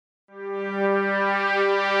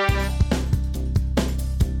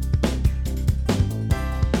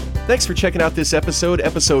Thanks for checking out this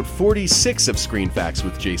episode 46 of Screen Facts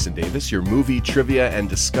with Jason Davis, your movie trivia and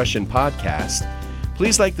discussion podcast.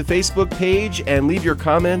 Please like the Facebook page and leave your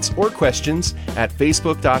comments or questions at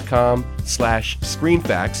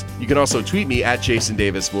facebook.com/screenfacts. You can also tweet me at Jason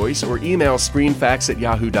Davis Voice or email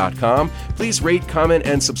screenfacts@yahoo.com. Please rate, comment,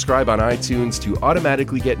 and subscribe on iTunes to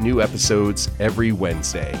automatically get new episodes every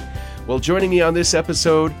Wednesday. Well, joining me on this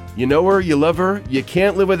episode, you know her, you love her, you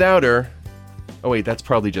can't live without her. Oh wait, that's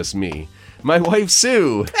probably just me. My wife,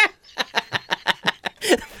 Sue.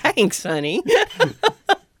 Thanks, honey.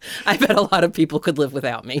 I bet a lot of people could live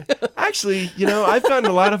without me. Actually, I've gotten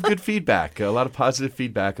a lot of good feedback, a lot of positive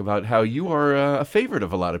feedback about how you are a favorite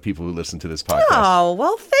of a lot of people who listen to this podcast. Oh,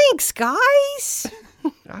 well, thanks, guys.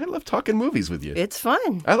 I love talking movies with you. It's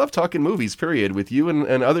fun. I love talking movies, period, with you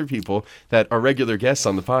and other people that are regular guests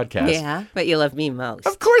on the podcast. Yeah, but you love me most.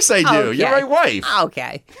 Of course I do. Okay. You're my wife.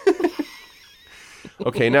 Okay.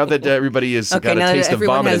 Okay, now that everybody has got a taste of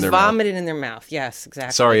vomit in their mouth. Vomited in their mouth. Yes,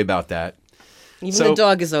 exactly. Sorry about that. Even the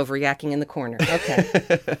dog is over yakking in the corner. Okay.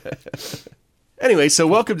 Anyway, so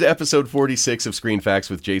welcome to episode 46 of Screen Facts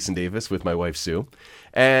with Jason Davis with my wife, Sue.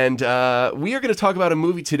 And we are going to talk about a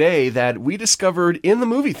movie today that we discovered in the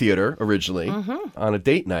movie theater originally on a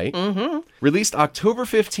date night. Released October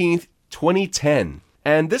 15th, 2010.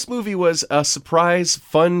 And this movie was a surprise,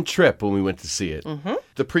 fun trip when we went to see it.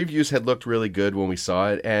 The previews had looked really good when we saw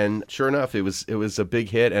it, and sure enough, it was a big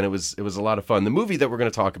hit, and it was a lot of fun. The movie that we're going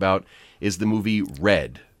to talk about is the movie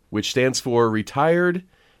Red, which stands for Retired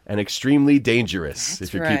and Extremely Dangerous, That's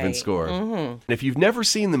if you're right. keeping score. And if you've never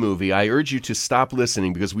seen the movie, I urge you to stop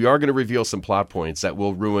listening because we are going to reveal some plot points that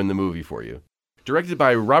will ruin the movie for you. Directed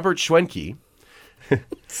by Robert Schwenke.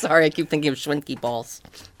 Sorry, I keep thinking of Schwenke balls.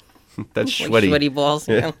 That's Like Schweddy. Schweddy balls.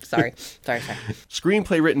 Yeah. Sorry.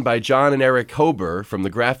 Screenplay written by John and Eric Hober from the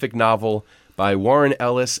graphic novel by Warren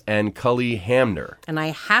Ellis and Cully Hamner. And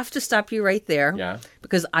I have to stop you right there. Yeah.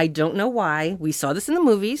 Because I don't know why. We saw this in the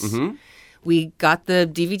movies. We got the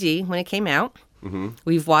DVD when it came out.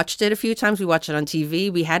 We've watched it a few times. We watched it on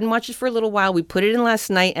TV. We hadn't watched it for a little while. We put it in last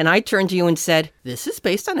night, and I turned to you and said, "This is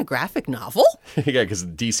based on a graphic novel?" Yeah, because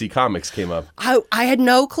DC Comics came up. I had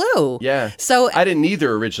no clue. Yeah. So I didn't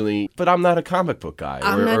either originally, but I'm not a comic book guy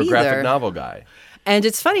I'm not or a graphic either. novel guy. And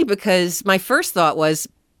it's funny because my first thought was,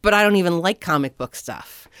 but I don't even like comic book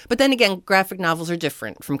stuff. But then again, graphic novels are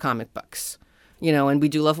different from comic books. And we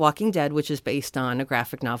do love Walking Dead, which is based on a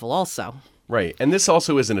graphic novel also. Right. And this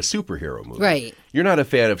also isn't a superhero movie. Right. You're not a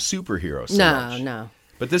fan of superheroes so much. No.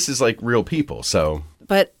 But this is like real people, so...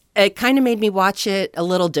 But it kind of made me watch it a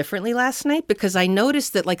little differently last night because I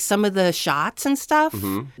noticed that like some of the shots and stuff,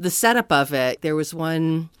 the setup of it, there was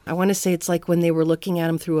one, I want to say it's like when they were looking at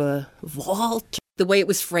him through a vault. The way it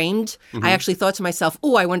was framed, I actually thought to myself,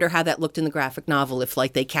 oh, I wonder how that looked in the graphic novel if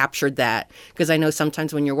like they captured that. Because I know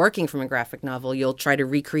sometimes when you're working from a graphic novel, you'll try to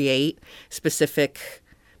recreate specific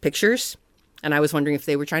pictures. And I was wondering if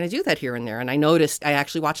they were trying to do that here and there. And I noticed I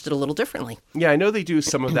actually watched it a little differently. Yeah, I know they do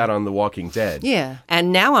some of that on The Walking Dead. Yeah.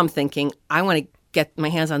 And now I'm thinking, I want to get my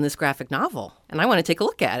hands on this graphic novel and I want to take a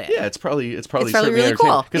look at it. Yeah, it's probably really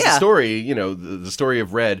cool. Because the story, the story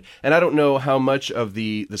of Red, and I don't know how much of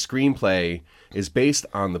the screenplay is based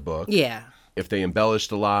on the book. Yeah. If they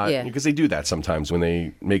embellished a lot, Yeah. because they do that sometimes when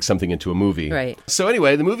they make something into a movie. Right. So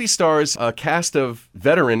anyway, the movie stars a cast of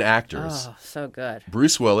veteran actors. Oh, so good.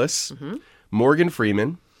 Bruce Willis, Morgan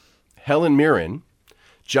Freeman, Helen Mirren,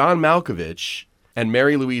 John Malkovich, and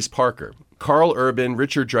Mary Louise Parker. Carl Urban,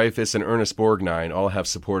 Richard Dreyfuss, and Ernest Borgnine all have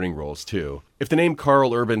supporting roles, too. If the name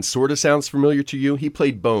Carl Urban sort of sounds familiar to you, he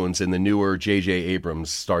played Bones in the newer J.J. Abrams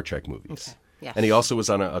Star Trek movies. Okay. Yeah. And he also was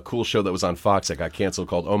on a cool show that was on Fox that got canceled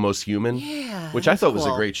called Almost Human, which I thought was a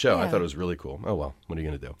cool. great show. I Yeah. thought it was really cool. Oh, well, what are you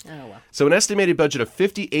going to do? Oh, well. So an estimated budget of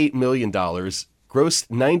 $58 million, grossed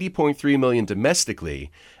 $90.3 million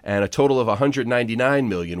domestically, and a total of $199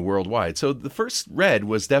 million worldwide. So the first Red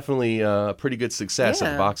was definitely a pretty good success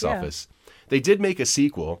at the box office. They did make a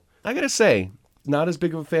sequel. I got to say, not as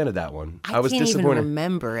big of a fan of that one. I was can't disappointed. even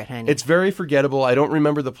remember it, honey. It's very forgettable. I don't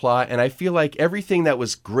remember the plot, and I feel like everything that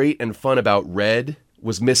was great and fun about Red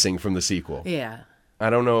was missing from the sequel. Yeah. I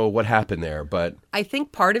don't know what happened there, but... I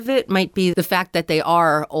think part of it might be the fact that they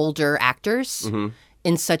are older actors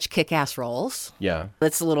in such kick-ass roles. Yeah.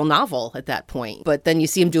 It's a little novel at that point. But then you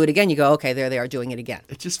see them do it again, you go, okay, there they are doing it again.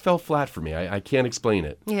 It just fell flat for me. I can't explain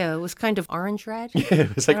it. Yeah, it was kind of orange red.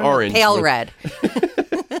 It was like orange. Pale red.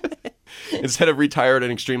 Instead of retired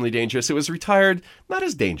and extremely dangerous, it was retired not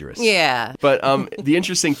as dangerous. Yeah. But the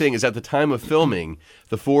interesting thing is at the time of filming,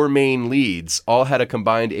 the four main leads all had a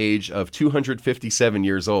combined age of 257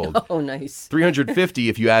 years old. Oh, nice. 350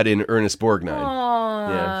 if you add in Ernest Borgnine. Aww.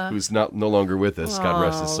 Yeah, who's no longer with us, God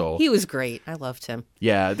rest his soul. He was great. I loved him.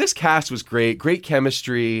 Yeah, this cast was great. Great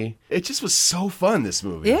chemistry. It just was so fun, this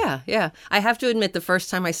movie. Yeah. I have to admit, the first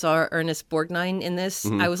time I saw Ernest Borgnine in this,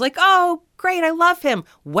 Mm-hmm. I was like, oh, great, I love him.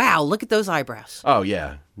 Wow, look at those eyebrows. Oh,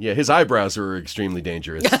 yeah. Yeah, his eyebrows were extremely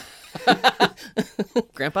dangerous.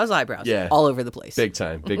 Grandpa's eyebrows. Yeah. All over the place. Big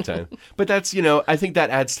time. But that's, I think that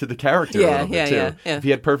adds to the character a little bit, too. Yeah. If he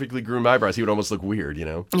had perfectly groomed eyebrows, he would almost look weird,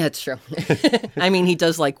 That's true. I mean, he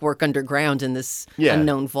does like work underground in this Yeah.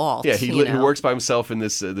 unknown vault. Yeah, he you know? works by himself in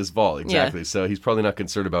this vault, exactly. So he's probably not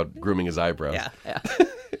concerned about grooming his eyebrows. Yeah.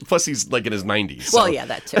 Plus, he's like in his 90s. So. Well, yeah,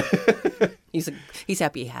 that too. He's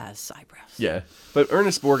happy he has eyebrows. Yeah, but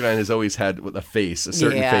Ernest Borgnine has always had a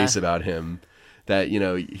certain Yeah. face about him that,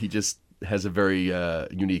 he just has a very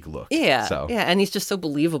unique look. Yeah. So, Yeah, and he's just so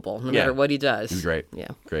believable no matter what he does. He's great. Yeah.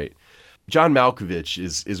 Great. John Malkovich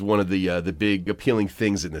is one of the big appealing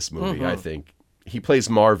things in this movie, I think. He plays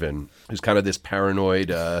Marvin, who's kind of this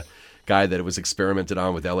paranoid guy that was experimented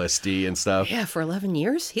on with LSD and stuff. Yeah, for 11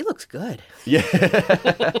 years, he looks good. Yeah.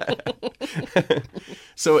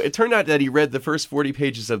 So it turned out that he read the first 40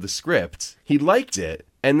 pages of the script. He liked it.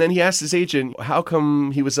 And then he asked his agent how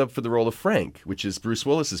come he was up for the role of Frank, which is Bruce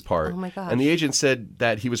Willis's part. Oh, my gosh. And the agent said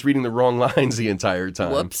that he was reading the wrong lines the entire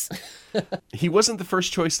time. Whoops. He wasn't the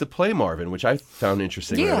first choice to play Marvin, which I found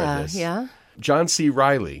interesting when I read this. Yeah. John C.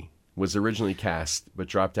 Reilly was originally cast but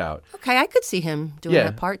dropped out. Okay, I could see him doing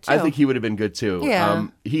that part too. I think he would have been good too. Yeah.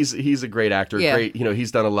 He's a great actor. Yeah. Great,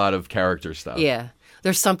 he's done a lot of character stuff. Yeah.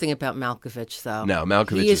 There's something about Malkovich, though. No,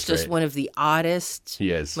 Malkovich He is is just great. one of the oddest, He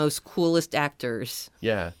is. most coolest actors.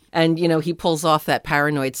 Yeah. And, he pulls off that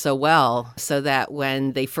paranoid so well so that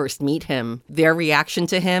when they first meet him, their reaction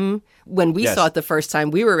to him, when we Yes. saw it the first time,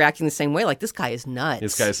 we were reacting the same way. Like, this guy is nuts.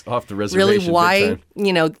 This guy's off the reservation. Really, big why?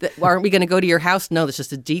 time. Aren't we going to go to your house? No, that's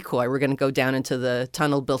just a decoy. We're going to go down into the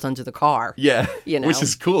tunnel built under the car. Yeah. You know. Which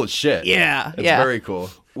is cool as shit. Yeah, It's yeah. very cool.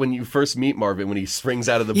 When you first meet Marvin, when he springs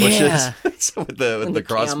out of the bushes Yeah. with the the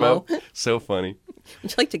crossbow. camo. So funny.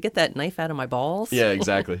 Would you like to get that knife out of my balls? Yeah,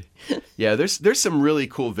 exactly. Yeah, there's some really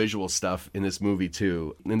cool visual stuff in this movie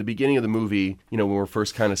too. In the beginning of the movie, when we're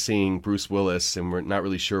first kind of seeing Bruce Willis and we're not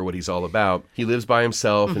really sure what he's all about, he lives by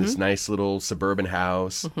himself in this nice little suburban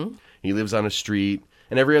house. He lives on a street.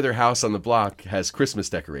 And every other house on the block has Christmas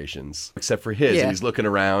decorations, except for his. Yeah. And he's looking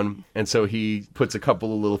around. And so he puts a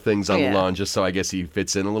couple of little things on the Yeah. lawn just so I guess he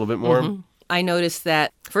fits in a little bit more. I noticed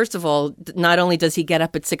that, first of all, not only does he get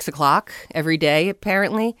up at 6 o'clock every day,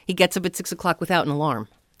 apparently, he gets up at 6 o'clock without an alarm.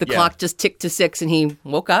 The Yeah. clock just ticked to 6 and he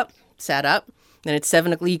woke up, sat up. Then at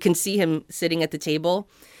 7 o'clock, you can see him sitting at the table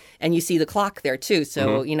and you see the clock there too.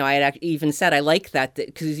 So, I had even said I like that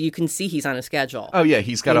because you can see he's on a schedule. Oh, yeah,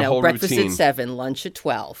 he's got a whole breakfast routine. at 7, lunch at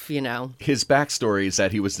 12, His backstory is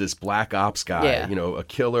that he was this black ops guy, Yeah. a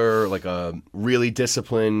killer, like a really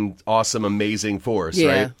disciplined, awesome, amazing force,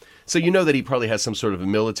 Yeah. right? So that he probably has some sort of a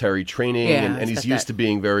military training Yeah, and he's he's got used that to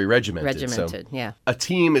being very regimented. Regimented, yeah. A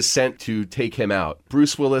team is sent to take him out.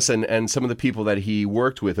 Bruce Willis and some of the people that he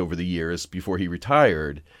worked with over the years before he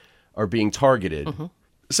retired are being targeted.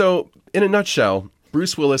 So, in a nutshell,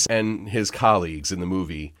 Bruce Willis and his colleagues in the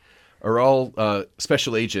movie are all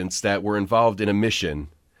special agents that were involved in a mission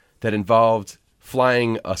that involved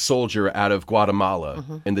flying a soldier out of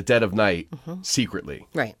Guatemala in the dead of night secretly.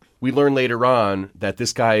 Right. We learn later on that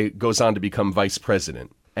this guy goes on to become vice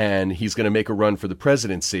president. And he's going to make a run for the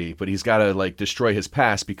presidency, but he's got to destroy his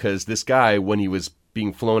past because this guy, when he was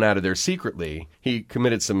being flown out of there secretly, he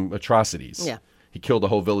committed some atrocities. Yeah. He killed a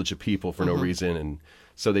whole village of people for no reason, and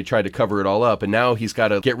so they tried to cover it all up. And now he's got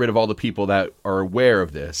to get rid of all the people that are aware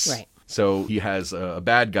of this. Right. So he has a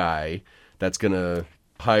bad guy that's going to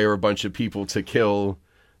hire a bunch of people to kill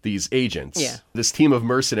these agents. Yeah. This team of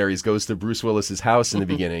mercenaries goes to Bruce Willis's house in the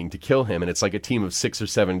beginning to kill him, and it's like a team of 6 or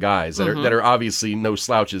 7 guys that are obviously no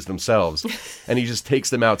slouches themselves, and he just takes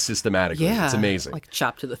them out systematically. Yeah. It's amazing. Like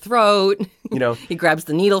chop to the throat. You He grabs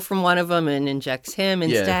the needle from one of them and injects him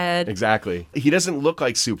instead. Yeah, exactly. He doesn't look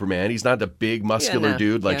like Superman. He's not the big muscular no.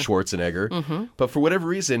 dude like Yeah. Schwarzenegger. But for whatever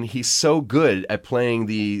reason, he's so good at playing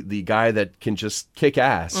the guy that can just kick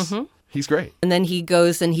ass. He's great. And then he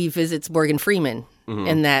goes and he visits Morgan Freeman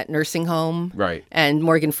in that nursing home. Right. And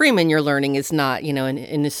Morgan Freeman, you're learning, is not, an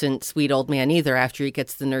innocent, sweet old man either after he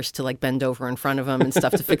gets the nurse to bend over in front of him and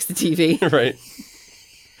stuff to fix the TV. Right.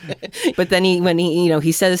 But then when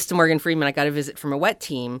he says to Morgan Freeman, I got a visit from a wet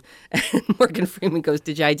team. And Morgan Freeman goes,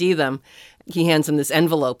 did you ID them? He hands him this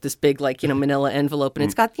envelope, this big, manila envelope, and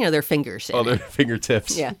it's got, their fingers in their it.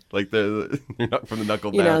 fingertips. Yeah. Like they're not from the knuckle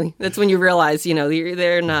down. That's when you realize,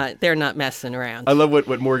 they're not messing around. I love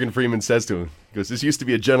what Morgan Freeman says to him. He goes, this used to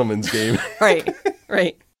be a gentleman's game. Right.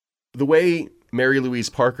 The way Mary Louise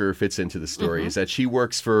Parker fits into the story is that she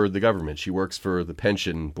works for the government. She works for the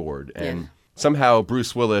pension board. And somehow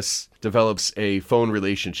Bruce Willis develops a phone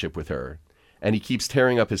relationship with her. And he keeps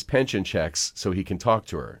tearing up his pension checks so he can talk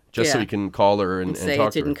to her, so he can call her and say talk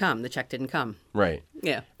it to her. didn't come. The check didn't come. Right.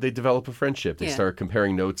 Yeah. They develop a friendship. They start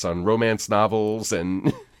comparing notes on romance novels,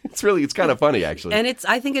 and it's kind of funny, actually. And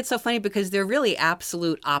I think it's so funny because they're really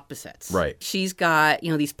absolute opposites. Right. She's got,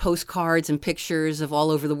 these postcards and pictures of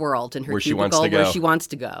all over the world in her where cubicle where she wants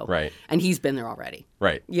to go. Right. And he's been there already.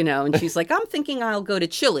 Right. And she's like, I'm thinking I'll go to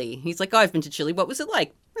Chile. He's like, oh, I've been to Chile. What was it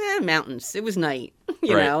like? Mountains. It was night.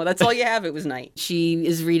 That's all you have. It was night. She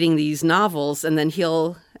is reading these novels, and then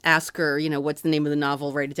he'll ask her, what's the name of the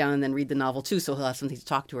novel, write it down, and then read the novel too, so he'll have something to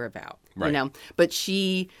talk to her about. Right. But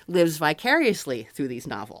she lives vicariously through these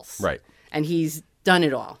novels. Right. And he's done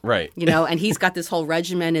it all. Right. And he's got this whole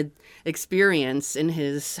regimented experience in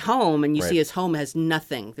his home, and you see his home has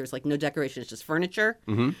nothing. There's no decorations, just furniture.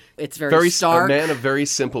 Mm-hmm. It's very stark. A man of very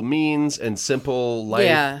simple means and simple life.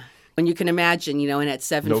 Yeah. And you can imagine, and at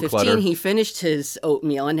 7:15 he finished his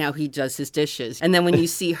oatmeal and now he does his dishes. And then when you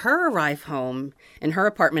see her arrive home in her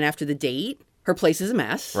apartment after the date, her place is a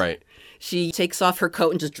mess. Right. She takes off her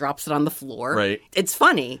coat and just drops it on the floor. Right. It's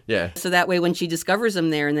funny. Yeah. So that way when she discovers him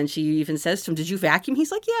there and then she even says to him, did you vacuum?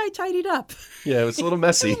 He's like, yeah, I tidied up. Yeah, it was a little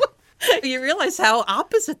messy. You realize how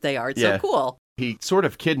opposite they are. It's so cool. He sort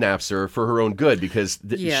of kidnaps her for her own good because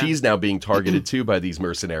she's now being targeted too by these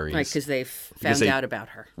mercenaries. Right, because they've found out about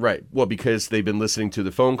her. Right. Well, because they've been listening to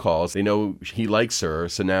the phone calls. They know he likes her,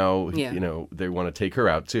 so now, they want to take her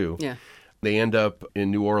out too. Yeah. They end up in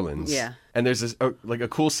New Orleans. Yeah. And there's this a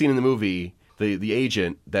cool scene in the movie. The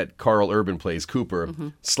agent that Carl Urban plays, Cooper,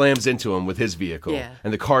 slams into him with his vehicle. Yeah.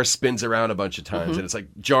 And the car spins around a bunch of times. And it's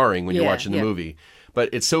jarring when you're watching the movie. But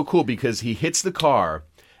it's so cool because he hits the car.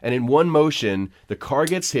 And in one motion, the car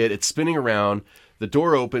gets hit. It's spinning around. The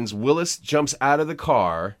door opens. Willis jumps out of the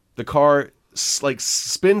car. The car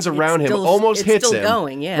spins around him, almost hits him. It's still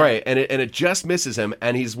going, yeah. Right, and it just misses him.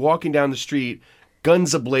 And he's walking down the street,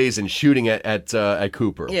 guns ablaze, and shooting at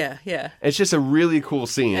Cooper. Yeah, yeah. It's just a really cool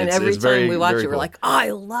scene. And it's every time very, we watch it, cool. we're like, oh, I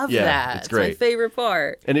love that. It's great. It's my favorite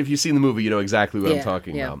part. And if you've seen the movie, you know exactly what I'm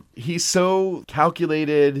talking about. He's so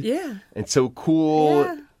calculated. Yeah. And so cool.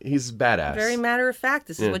 Yeah. He's badass. Very matter of fact.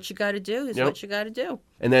 This is what you got to do. This is what you got to do.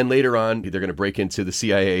 And then later on, they're going to break into the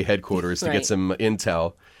CIA headquarters to get some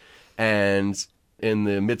intel. And in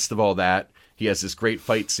the midst of all that, he has this great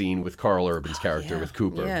fight scene with Carl Urban's character, with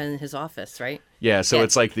Cooper. Yeah, in his office, right? Yeah, so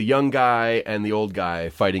it's like the young guy and the old guy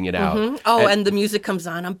fighting it out. Oh, and the music comes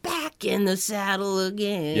on. I'm back in the saddle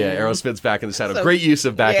again. Yeah, Aerosmith's Back in the Saddle. Great use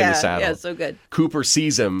of Back in the Saddle. Yeah, so good. Cooper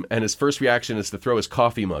sees him, and his first reaction is to throw his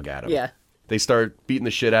coffee mug at him. Yeah. They start beating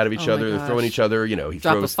the shit out of each other. They're throwing each other. He Drop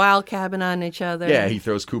throws a file cabinet on each other. Yeah, he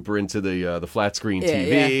throws Cooper into the flat screen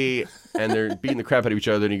TV, and they're beating the crap out of each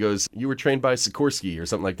other. And he goes, "You were trained by Sikorsky or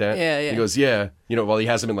something like that." Yeah, yeah. He goes, "Yeah." While he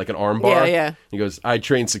has him in an arm bar. Yeah. He goes, "I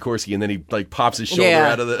trained Sikorsky," and then he pops his shoulder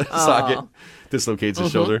out of the socket, dislocates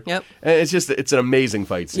his shoulder. Yep. And it's an amazing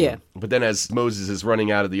fight scene. Yeah. But then as Moses is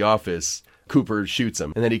running out of the office, Cooper shoots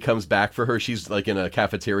him, and then he comes back for her. She's in a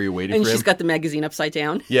cafeteria waiting for him. And she's got the magazine upside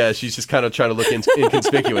down. Yeah, she's just kind of trying to look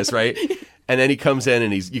inconspicuous, right? And then he comes in,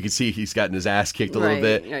 and you can see he's gotten his ass kicked a little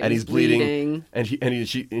bit, and he's bleeding. And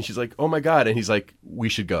she's like, "Oh my God!" And he's like, "We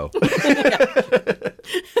should go."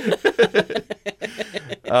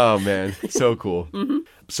 Oh man, so cool.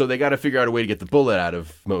 So they got to figure out a way to get the bullet out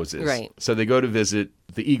of Moses. Right. So they go to visit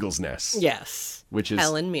the Eagle's Nest. Yes. Which is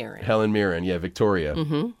Helen Mirren. Helen Mirren, yeah, Victoria.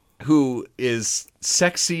 Who is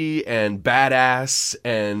sexy and badass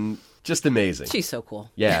and just amazing. She's so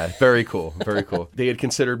cool. Yeah, very cool. Very cool. They had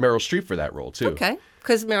considered Meryl Streep for that role, too. Okay.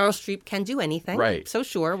 Because Meryl Streep can do anything. Right. So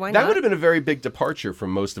sure, why not? That would have been a very big departure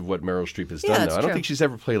from most of what Meryl Streep has done, that's though. I don't true. think she's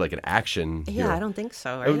ever played an action hero. Yeah, I don't think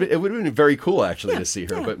so. Right? It would have been very cool, actually, to see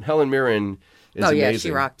her. But Helen Mirren is amazing. Yeah,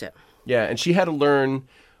 she rocked it. Yeah, and she had to learn...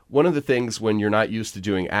 One of the things when you're not used to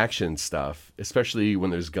doing action stuff, especially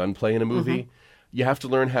when there's gunplay in a movie, you have to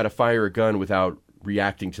learn how to fire a gun without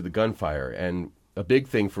reacting to the gunfire. And a big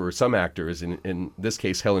thing for some actors, in this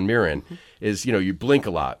case Helen Mirren, is you blink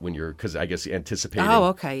a lot when because I guess anticipating. Oh,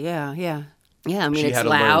 okay, yeah. Yeah, I mean, it's had to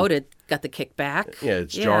loud, it got the kickback. Yeah,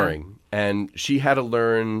 it's jarring. And she had to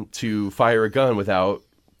learn to fire a gun without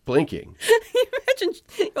blinking. Imagine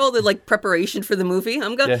Imagine all the like preparation for the movie.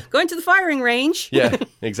 I'm going to the firing range. Yeah,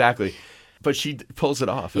 exactly. But she pulls it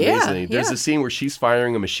off amazingly. There's a scene where she's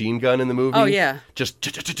firing a machine gun in the movie. Oh, yeah. Just,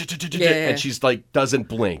 and she's like, doesn't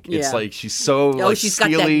blink. It's like, she's so like, she's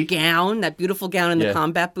steely. got that gown, that beautiful gown and the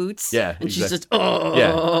combat boots. Yeah, and she's just,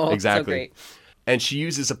 yeah, exactly. so great. And she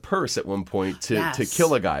uses a purse at one point to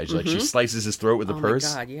kill a guy. She slices his throat with the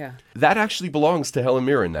purse. Oh, my God, yeah. That actually belongs to Helen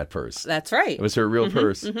Mirren, that purse. That's right. It was her real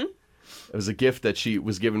purse. It was a gift that she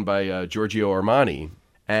was given by Giorgio Armani.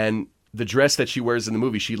 And the dress that she wears in the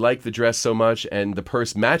movie, she liked the dress so much and the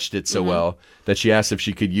purse matched it so well that she asked if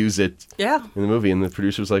she could use it in the movie. And the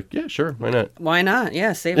producer was like, yeah, sure, why not? Why not?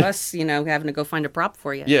 Yeah, save us, having to go find a prop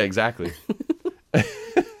for you. Yeah, exactly.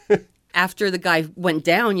 After the guy went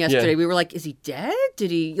down yesterday, we were like, is he dead?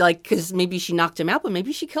 Did he, because maybe she knocked him out, but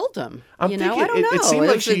maybe she killed him. I don't know. It seemed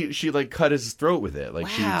like she like cut his throat with it. Like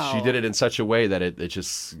wow. she did it in such a way that it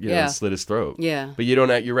just slit his throat. Yeah. But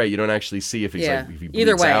you're right. You don't actually see if he's if he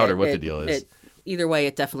bleeds out or what the deal is. Either way,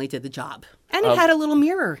 it definitely did the job. And it had a little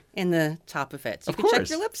mirror in the top of it, so you could check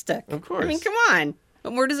your lipstick. Of course. I mean, come on.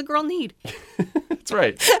 What more does a girl need? That's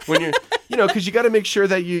right. When you're, because you got to make sure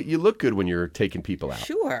that you look good when you're taking people out.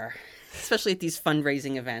 Sure. Especially at these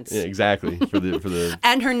fundraising events. Yeah, exactly. For the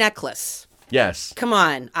And her necklace. Yes. Come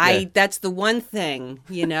on. That's the one thing,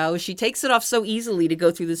 she takes it off so easily to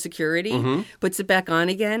go through the security, puts it back on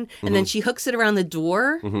again, and then she hooks it around the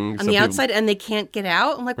door on the outside and they can't get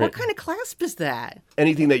out. I'm like, what kind of clasp is that?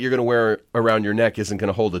 Anything that you're going to wear around your neck isn't going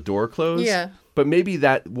to hold the door closed. Yeah. But maybe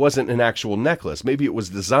that wasn't an actual necklace. Maybe it was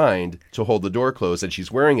designed to hold the door closed and she's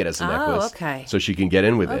wearing it as a necklace. Okay. So she can get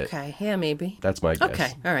in with it. Okay. Yeah, maybe. That's my guess.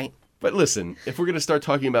 Okay. All right. But listen, if we're going to start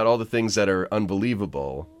talking about all the things that are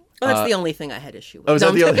unbelievable... Well, that's the only thing I had issue with. Oh, is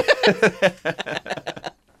that the only...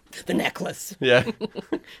 The necklace. Yeah.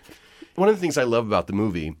 One of the things I love about the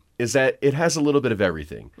movie is that it has a little bit of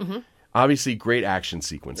everything. Obviously, great action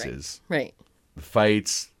sequences. Right. The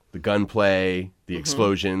fights, the gunplay, the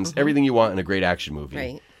explosions, everything you want in a great action movie.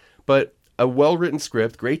 Right. But a well-written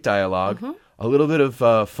script, great dialogue, a little bit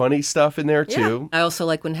of funny stuff in there, too. I also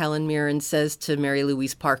like when Helen Mirren says to Mary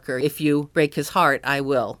Louise Parker, if you break his heart, I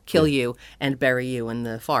will kill you and bury you in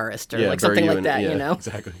the forest, or something like that,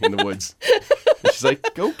 Exactly, in the woods. And she's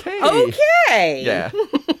like, okay. Okay. Yeah.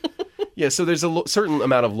 Yeah, so there's a certain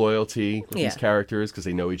amount of loyalty with these characters because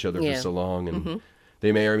they know each other for so long, and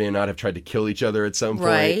they may or may not have tried to kill each other at some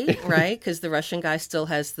point. Right, because the Russian guy still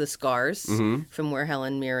has the scars from where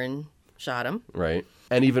Helen Mirren shot him. Right.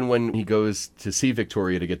 And even when he goes to see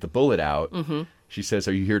Victoria to get the bullet out, she says,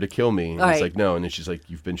 are you here to kill me? And he's like, no. And then she's like,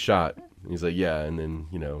 you've been shot. And he's like, yeah. And then,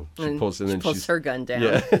 she pulls her gun down.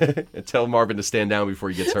 Yeah. And tell Marvin to stand down before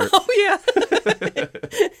he gets hurt. Oh, yeah.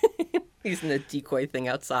 He's in the decoy thing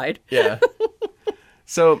outside. Yeah.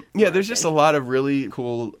 So, there's just a lot of really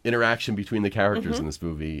cool interaction between the characters in this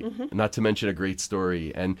movie, not to mention a great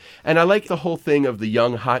story. And I like the whole thing of the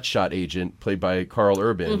young hotshot agent played by Carl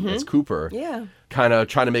Urban as Cooper. Yeah. Kind of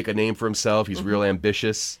trying to make a name for himself. He's real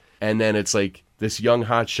ambitious. And then it's like this young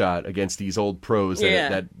hotshot against these old pros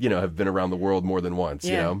that have been around the world more than once,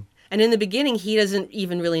 And in the beginning, he doesn't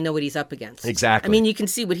even really know what he's up against. Exactly. I mean, you can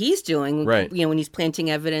see what he's doing. Right. When he's planting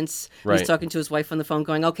evidence. Right. He's talking to his wife on the phone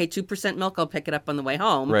going, okay, 2% milk, I'll pick it up on the way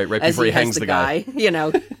home. Right before he hangs the guy.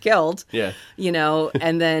 Killed. Yeah.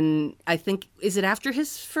 And then I think, is it after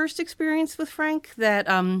his first experience with Frank that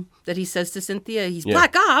he says to Cynthia, he's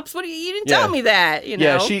Black Ops? What you didn't tell me that,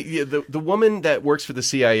 Yeah, the woman that works for the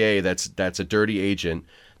CIA that's a dirty agent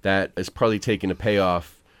that is probably taking a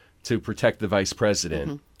payoff to protect the vice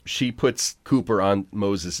president. She puts Cooper on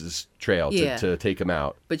Moses's trail to take him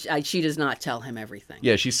out. But she does not tell him everything.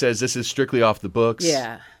 Yeah, she says this is strictly off the books.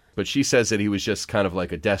 Yeah. But she says that he was just kind of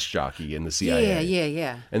like a desk jockey in the CIA.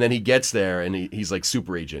 Yeah. And then he gets there and he's like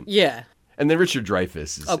super agent. Yeah. And then Richard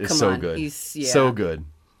Dreyfuss is so good. He's so good.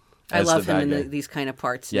 I love him in these kind of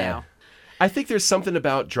parts now. I think there's something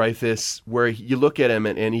about Dreyfuss where you look at him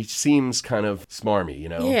and he seems kind of smarmy,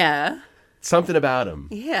 Yeah. Something about him.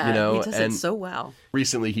 Yeah, he does it so well.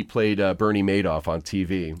 Recently, he played Bernie Madoff on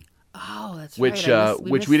TV. Oh, that's right.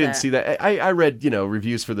 Which we didn't see that. I read,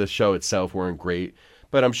 reviews for the show itself weren't great,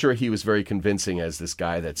 but I'm sure he was very convincing as this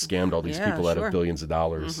guy that scammed all these people out of billions of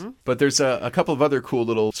dollars. But there's a couple of other cool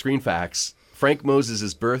little screen facts. Frank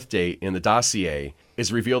Moses' birth date in the dossier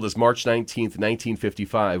is revealed as March 19th,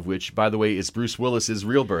 1955, which, by the way, is Bruce Willis's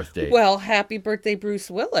real birth date. Well, happy birthday, Bruce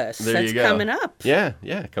Willis. That's coming up. Yeah,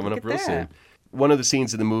 coming up real soon. One of the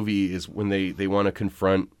scenes in the movie is when they want to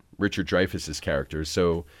confront Richard Dreyfuss's character.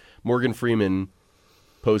 So Morgan Freeman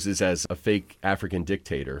poses as a fake African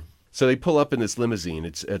dictator. So they pull up in this limousine.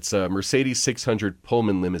 It's a Mercedes 600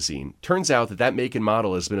 Pullman limousine. Turns out that make and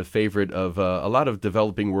model has been a favorite of a lot of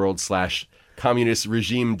developing world / communist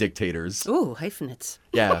regime dictators. Ooh, hyphenates.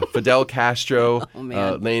 Yeah, Fidel Castro,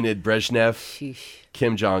 man. Leonid Brezhnev, Sheesh.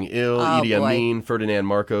 Kim Jong-il, Oh, Idi boy. Amin, Ferdinand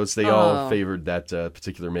Marcos. They all favored that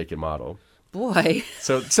particular make and model. Boy.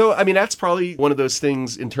 So I mean, that's probably one of those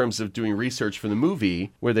things in terms of doing research for the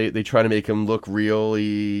movie where they try to make him look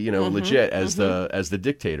really, legit as the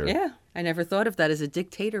dictator. Yeah. I never thought of that as a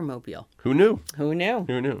dictator mobile. Who knew? Who knew?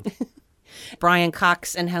 Who knew? Brian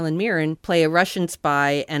Cox and Helen Mirren play a Russian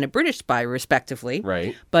spy and a British spy, respectively.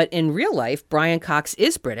 Right. But in real life, Brian Cox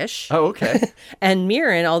is British. Oh, okay. And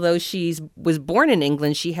Mirren, although she was born in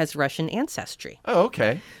England, she has Russian ancestry. Oh,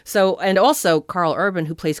 okay. So, and also Carl Urban,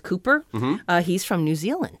 who plays Cooper, he's from New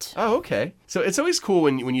Zealand. Oh, okay. So it's always cool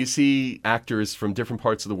when you see actors from different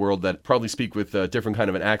parts of the world that probably speak with a different kind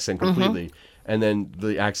of an accent completely, and then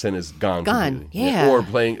the accent is gone. Gone, completely. yeah.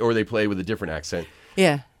 Or they play with a different accent.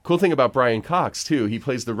 Yeah. Cool thing about Brian Cox too, he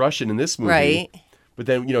plays the Russian in this movie. Right. But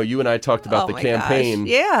then you and I talked about the my campaign.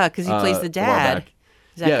 Gosh. Yeah, because he plays the a while dad. back.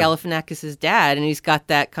 Zach Yeah. Galifianakis' dad, and he's got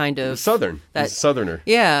that kind of Southern. That, He's a Southerner.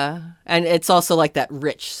 Yeah, and it's also like that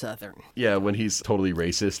rich Southern. Yeah, when he's totally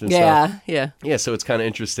racist and Yeah, stuff. yeah. Yeah, so it's kind of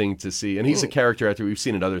interesting to see. And he's a character actor we've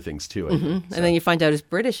seen in other things too, I think. And then you find out he's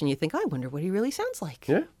British, and you think, I wonder what he really sounds like.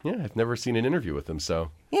 Yeah, I've never seen an interview with him, so.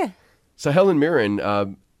 Yeah. So Helen Mirren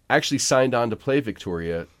actually signed on to play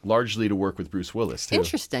Victoria, largely to work with Bruce Willis, too.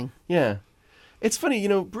 Interesting. Yeah. It's funny,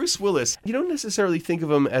 Bruce Willis, you don't necessarily think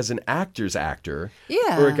of him as an actor's actor.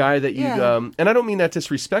 Yeah, Or a guy that you, yeah. and I don't mean that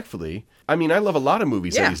disrespectfully. I mean, I love a lot of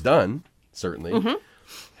movies that Yeah. he's done, certainly.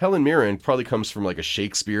 Helen Mirren probably comes from like a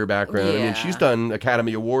Shakespeare background. I mean, Yeah. she's done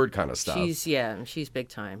Academy Award kind of stuff. She's big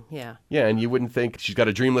time. Yeah. Yeah, and you wouldn't think she's got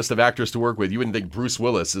a dream list of actors to work with. You wouldn't think Bruce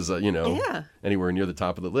Willis is, Yeah. anywhere near the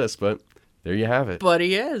top of the list, but there you have it. But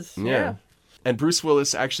he is. Yeah. And Bruce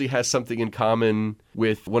Willis actually has something in common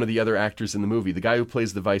with one of the other actors in the movie. The guy who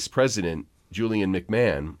plays the vice president, Julian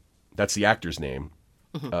McMahon, that's the actor's name,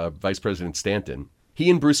 Vice President Stanton.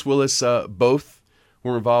 He and Bruce Willis both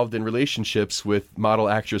were involved in relationships with model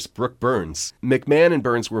actress Brooke Burns. McMahon and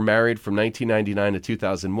Burns were married from 1999 to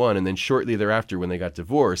 2001, and then shortly thereafter, when they got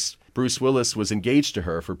divorced, Bruce Willis was engaged to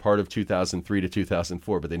her for part of 2003 to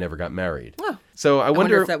 2004, but they never got married. Oh. So I I wonder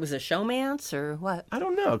wonder if that was a showmance or what. I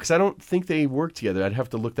don't know, because I don't think they worked together. I'd have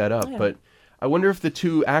to look that up, but I wonder if the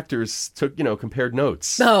two actors took, compared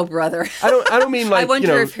notes. Oh, brother. I don't mean like, I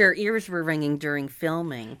wonder if her ears were ringing during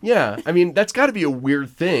filming. Yeah, I mean, that's got to be a weird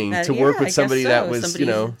thing to work with somebody that was,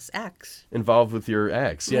 somebody's ex. involved with your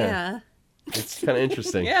ex. Yeah. It's kind of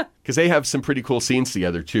interesting. Yeah. Because they have some pretty cool scenes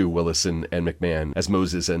together, too, Willis and McMahon, as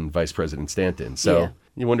Moses and Vice President Stanton. So Yeah.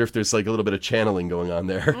 you wonder if there's like a little bit of channeling going on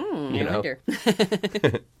there. I wonder.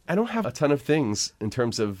 I don't have a ton of things in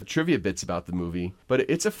terms of trivia bits about the movie, but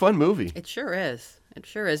it's a fun movie. It sure is. It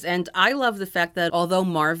sure is. And I love the fact that although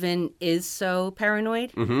Marvin is so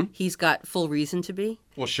paranoid, he's got full reason to be.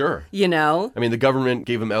 Well, sure. I mean, the government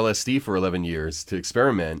gave him LSD for 11 years to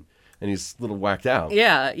experiment, and he's a little whacked out.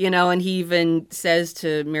 Yeah, and he even says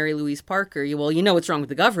to Mary Louise Parker, well, you know what's wrong with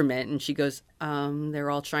the government? And she goes, they're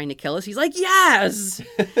all trying to kill us. He's like, yes!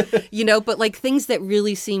 But like things that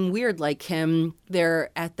really seem weird, like him, they're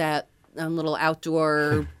at that little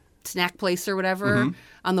outdoor snack place or whatever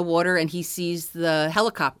on the water, and he sees the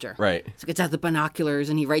helicopter. Right. So he gets out the binoculars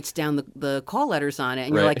and he writes down the call letters on it.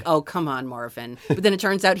 And you're Right. like, oh, come on, Marvin. But then it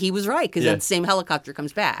turns out he was right because Yeah. that same helicopter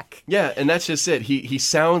comes back. Yeah, and that's just it. He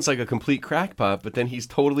sounds like a complete crackpot, but then he's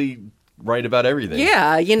totally right about everything.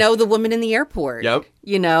 Yeah, the woman in the airport. Yep.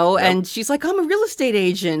 And she's like, I'm a real estate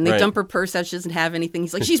agent. They Right. dump her purse out. She doesn't have anything.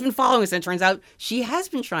 He's like, she's been following us. And it turns out she has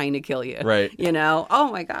been trying to kill you. Right.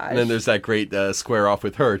 Oh my gosh. And then there's that great square off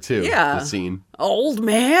with her, too. Yeah. The scene. Old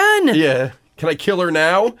man. Yeah. Can I kill her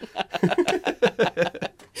now?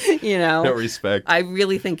 No respect. I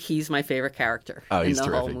really think he's my favorite character Oh, in he's the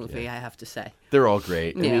whole terrific, movie, yeah. I have to say. They're all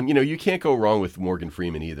great. Yeah. I mean, you can't go wrong with Morgan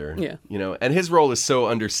Freeman either. Yeah. And his role is so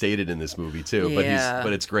understated in this movie, too. Yeah.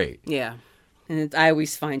 But it's great. Yeah. And I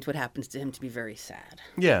always find what happens to him to be very sad.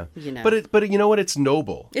 Yeah. You know. But you know what? It's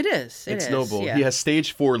noble. It is. It's is, noble. Yeah. He has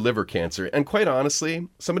stage 4 liver cancer. And quite honestly,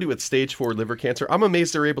 somebody with stage 4 liver cancer, I'm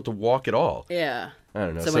amazed they're able to walk at all. Yeah. I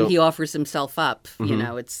don't know. So when he offers himself up,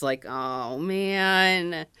 it's like, oh,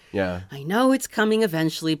 man. Yeah. I know it's coming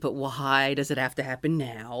eventually, but why does it have to happen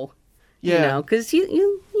now? Yeah. Because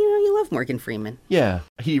you love Morgan Freeman. Yeah.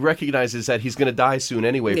 He recognizes that he's going to die soon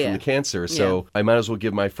anyway from Yeah. the cancer. So I might as well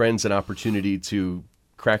give my friends an opportunity to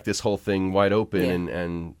crack this whole thing wide open Yeah.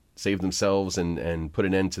 and save themselves and put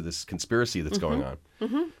an end to this conspiracy that's going on.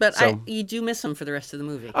 But you do miss him for the rest of the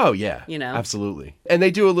movie. Oh, yeah. You know? Absolutely. And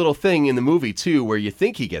they do a little thing in the movie, too, where you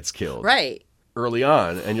think he gets killed. Right. Early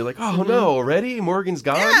on. And you're like, oh, no, already? Morgan's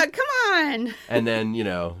gone? Yeah, come on. And then,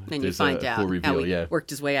 Then there's you find a out full how reveal. he Yeah. worked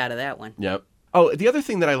his way out of that one. Yep. Oh, the other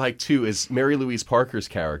thing that I like, too, is Mary Louise Parker's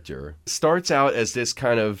character starts out as this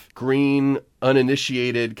kind of green,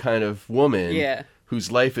 uninitiated kind of woman. Yeah. Whose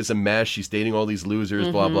life is a mess. She's dating all these losers,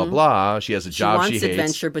 blah, blah, blah. She has a job she hates. She wants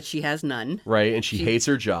adventure, but she has none. Right, and she hates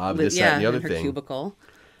her job, this, that, and the other in her thing. Cubicle.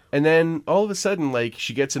 And then all of a sudden, like,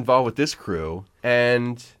 she gets involved with this crew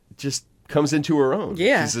and just comes into her own.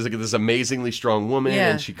 Yeah. She's like this amazingly strong woman,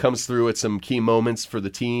 Yeah. and she comes through at some key moments for the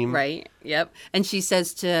team. Right, yep. And she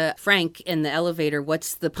says to Frank in the elevator,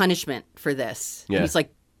 what's the punishment for this? Yeah. And he's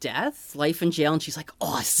like, death? Life in jail? And she's like,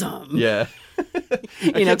 awesome. Yeah. I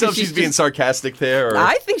can't tell if she's being sarcastic there. Or...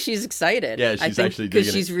 I think she's excited. Yeah, she's actually digging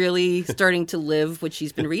because she's really starting to live what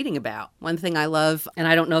she's been reading about. One thing I love, and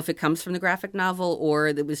I don't know if it comes from the graphic novel or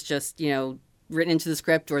it was just, written into the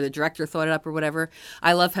script or the director thought it up or whatever.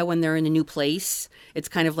 I love how when they're in a new place, it's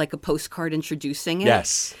kind of like a postcard introducing it.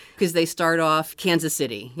 Yes. Because they start off Kansas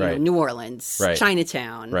City, New Orleans,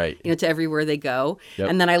 Chinatown, to everywhere they go. Yep.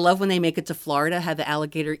 And then I love when they make it to Florida, how the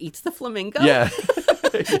alligator eats the flamingo. Yeah.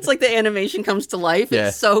 It's like the animation comes to life. Yeah.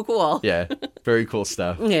 It's so cool. Yeah. Very cool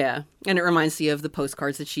stuff. Yeah. And it reminds you of the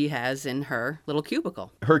postcards that she has in her little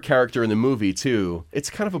cubicle. Her character in the movie, too, it's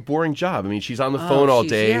kind of a boring job. I mean, she's on the phone all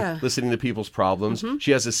day listening to people's problems. Mm-hmm.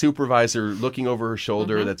 She has a supervisor looking over her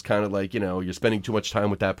shoulder that's kind of like, you're spending too much time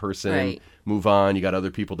with that person. Right. Move on. You got other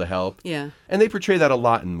people to help. Yeah. And they portray that a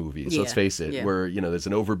lot in movies, let's face it, where, there's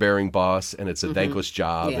an overbearing boss and it's a thankless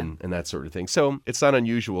job and that sort of thing. So it's not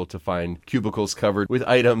unusual to find cubicles covered with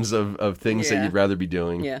items of things that you'd rather be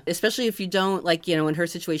doing. Yeah. Especially if you don't, like, in her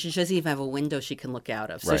situation, she doesn't even have a window she can look out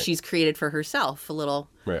of. So she's created for herself a little...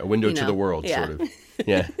 Right. A window to the world, yeah. sort of.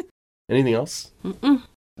 Yeah. Anything else?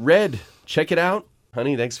 Red, check it out.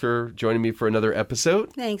 Honey, thanks for joining me for another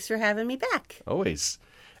episode. Thanks for having me back. Always.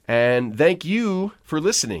 And thank you for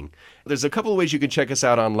listening. There's a couple of ways you can check us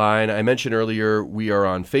out online. I mentioned earlier we are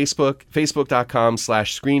on Facebook,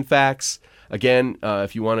 facebook.com/ScreenFacts. Again,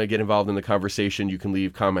 if you want to get involved in the conversation, you can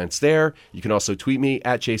leave comments there. You can also tweet me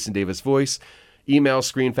at Jason Davis Voice. Email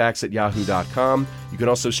screenfacts@yahoo.com. You can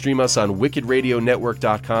also stream us on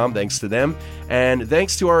wickedradionetwork.com. Thanks to them. And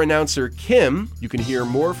thanks to our announcer, Kim. You can hear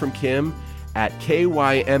more from Kim at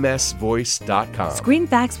kymsvoice.com. Screen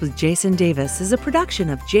Facts with Jason Davis is a production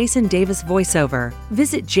of Jason Davis VoiceOver.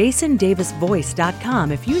 Visit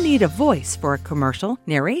jasondavisvoice.com if you need a voice for a commercial,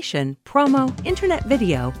 narration, promo, internet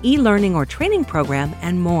video, e-learning or training program,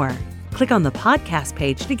 and more. Click on the podcast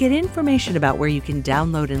page to get information about where you can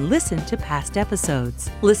download and listen to past episodes.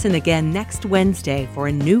 Listen again next Wednesday for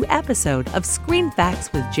a new episode of Screen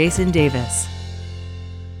Facts with Jason Davis.